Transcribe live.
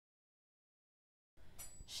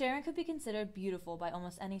Sharon could be considered beautiful by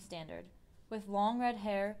almost any standard, with long red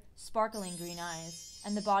hair, sparkling green eyes,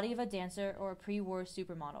 and the body of a dancer or a pre-war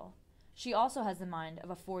supermodel. She also has the mind of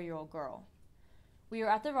a 4-year-old girl. We are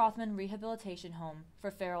at the Rothman Rehabilitation Home for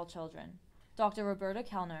Feral Children. Dr. Roberta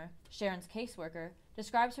Kellner, Sharon's caseworker,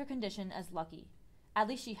 describes her condition as lucky. At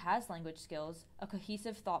least she has language skills, a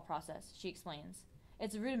cohesive thought process, she explains.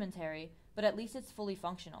 It's rudimentary, but at least it's fully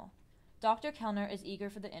functional. Dr. Kellner is eager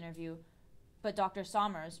for the interview, but Dr.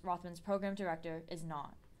 Sommers, Rothman's program director, is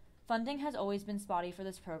not. Funding has always been spotty for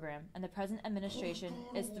this program, and the present administration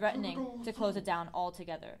is threatening to close it down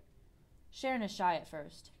altogether. Sharon is shy at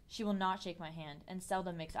first. She will not shake my hand and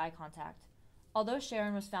seldom makes eye contact. Although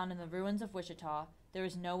Sharon was found in the ruins of Wichita, there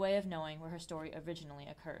is no way of knowing where her story originally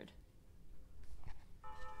occurred.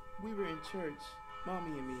 We were in church,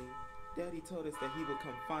 Mommy and me. Daddy told us that he would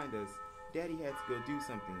come find us. Daddy had to go do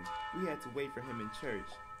something. We had to wait for him in church.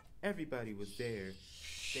 Everybody was there.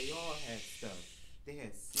 They all had stuff. They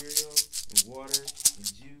had cereal and water and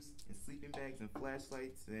juice and sleeping bags and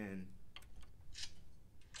flashlights and...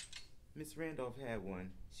 Miss Randolph had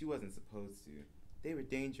one. She wasn't supposed to. They were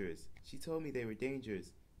dangerous. She told me they were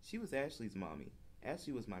dangerous. She was Ashley's mommy.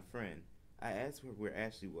 Ashley was my friend. I asked her where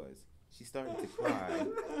Ashley was. She started to cry.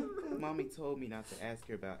 Mommy told me not to ask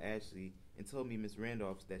her about Ashley and told me Miss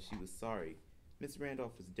Randolph that she was sorry. Miss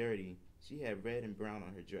Randolph was dirty. She had red and brown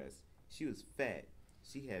on her dress. She was fat.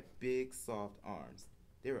 She had big, soft arms.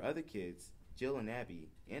 There were other kids, Jill and Abby,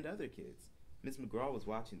 and other kids. Miss McGraw was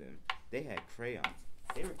watching them. They had crayons.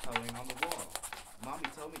 They were coloring on the wall. Mommy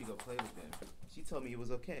told me to go play with them. She told me it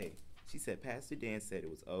was okay. She said Pastor Dan said it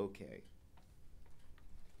was okay.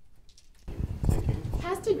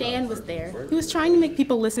 Pastor Dan was there. He was trying to make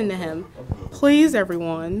people listen to him. Please,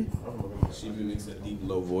 everyone. She mimics a deep,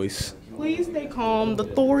 low voice. Please stay calm. The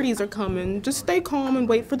authorities are coming. Just stay calm and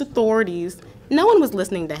wait for the authorities. No one was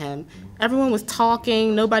listening to him. Everyone was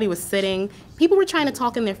talking. Nobody was sitting. People were trying to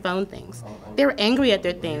talk in their phone things. They were angry at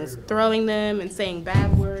their things, throwing them and saying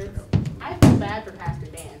bad words. I feel bad for Pastor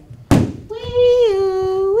Dan.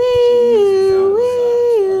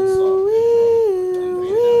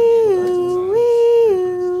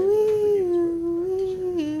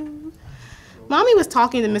 Mommy was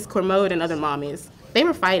talking to Miss Cormode and other mommies. They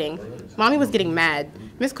were fighting. Mommy was getting mad.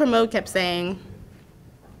 Miss Cormode kept saying,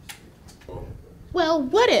 "Well,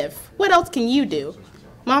 what if? What else can you do?"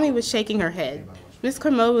 Mommy was shaking her head. Miss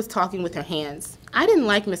Cormode was talking with her hands. I didn't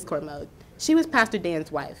like Miss Cormode. She was Pastor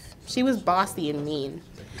Dan's wife. She was bossy and mean.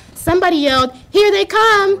 Somebody yelled, "Here they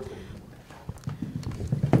come!"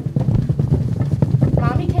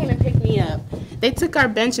 Mommy came and picked me up. They took our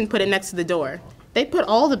bench and put it next to the door. They put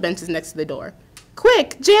all the benches next to the door.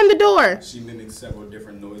 Quick, jam the door. She mimics several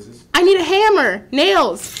different noises. I need a hammer,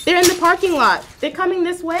 nails. They're in the parking lot. They're coming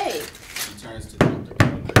this way. She turns to Dr.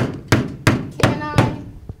 Kellner. Can I?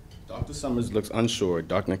 Dr. Summers looks unsure.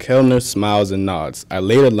 Dr. Kellner smiles and nods. I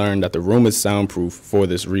later learned that the room is soundproof for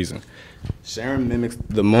this reason. Sharon mimics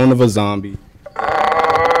the moan of a zombie.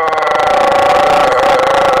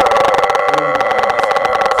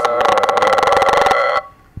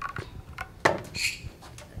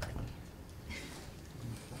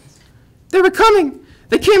 They were coming!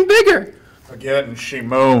 They came bigger! Again she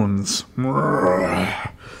moans,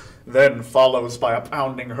 then follows by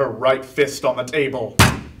pounding her right fist on the table.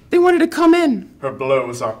 They wanted to come in. Her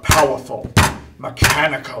blows are powerful,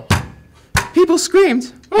 mechanical. People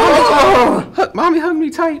screamed. Mommy hugged me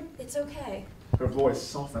tight. It's okay. Her voice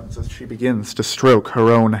softens as she begins to stroke her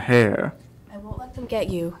own hair. I won't let them get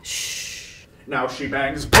you. Shh. Now she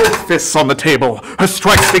bangs both fists on the table, her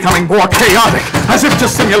strikes becoming more chaotic, as if to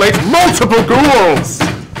simulate multiple ghouls.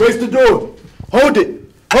 Raise the door. Hold it.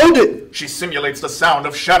 Hold it. She simulates the sound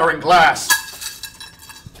of shattering glass.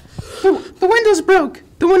 The windows broke.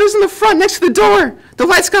 The windows in the front next to the door. The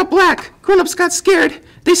lights got black. Grown-ups got scared.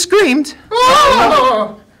 They screamed.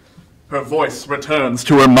 Her voice returns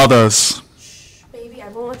to her mother's. Shh, baby, I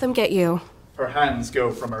won't let them get you. Her hands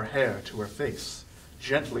go from her hair to her face,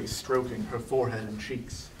 gently stroking her forehead and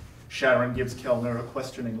cheeks. Sharon gives Kellner a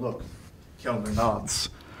questioning look. Kellner nods.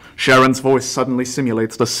 Sharon's voice suddenly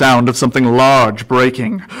simulates the sound of something large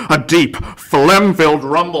breaking, a deep, phlegm-filled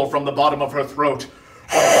rumble from the bottom of her throat.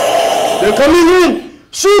 They're coming in!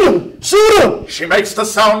 Shoot them! Shoot them! She makes the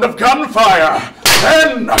sound of gunfire.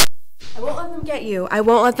 Then... I won't let them get you. I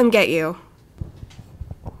won't let them get you.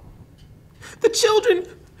 The children!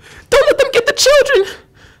 Don't let them get the children!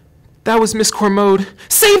 That was Miss Cormode.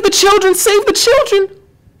 Save the children! Save the children!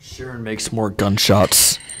 Sharon makes more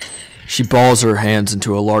gunshots. She balls her hands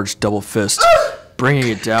into a large double fist, bringing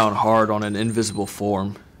it down hard on an invisible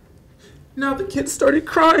form. Now the kids started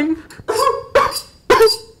crying.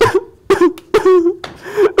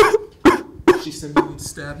 simulating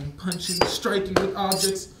stabbing, punching, striking with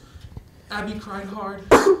objects. Abby cried hard.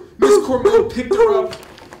 Miss Cormode picked her up.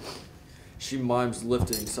 She mimes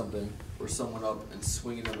lifting something or someone up and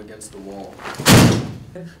swinging them against the wall.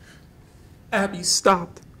 Abby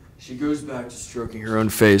stopped. She goes back to stroking her own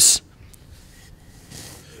face.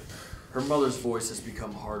 Her mother's voice has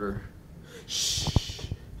become harder. Shh.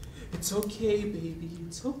 It's okay, baby.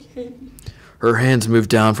 It's okay. Her hands move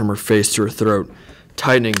down from her face to her throat,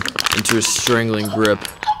 tightening into a strangling grip.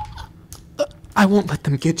 I won't let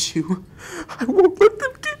them get you. I won't let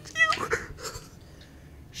them get you.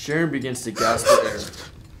 Sharon begins to gasp for air.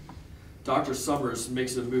 Dr. Summers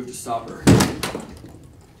makes a move to stop her.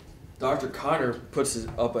 Dr. Kiner puts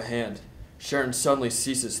up a hand. Sharon suddenly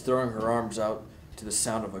ceases, throwing her arms out to the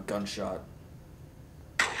sound of a gunshot.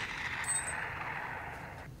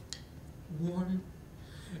 Warm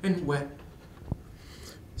and wet.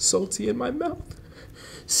 Salty in my mouth.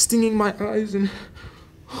 Stinging my eyes, and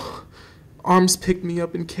arms picked me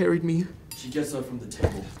up and carried me. She gets up from the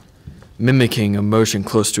table, mimicking a motion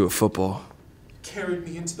close to a football. Carried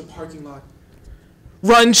me into the parking lot.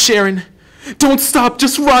 Run, Sharon! Don't stop,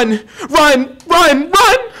 just run! Run! Run!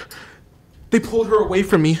 Run! They pulled her away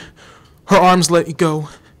from me. Her arms let me go.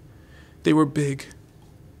 They were big,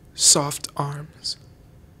 soft arms.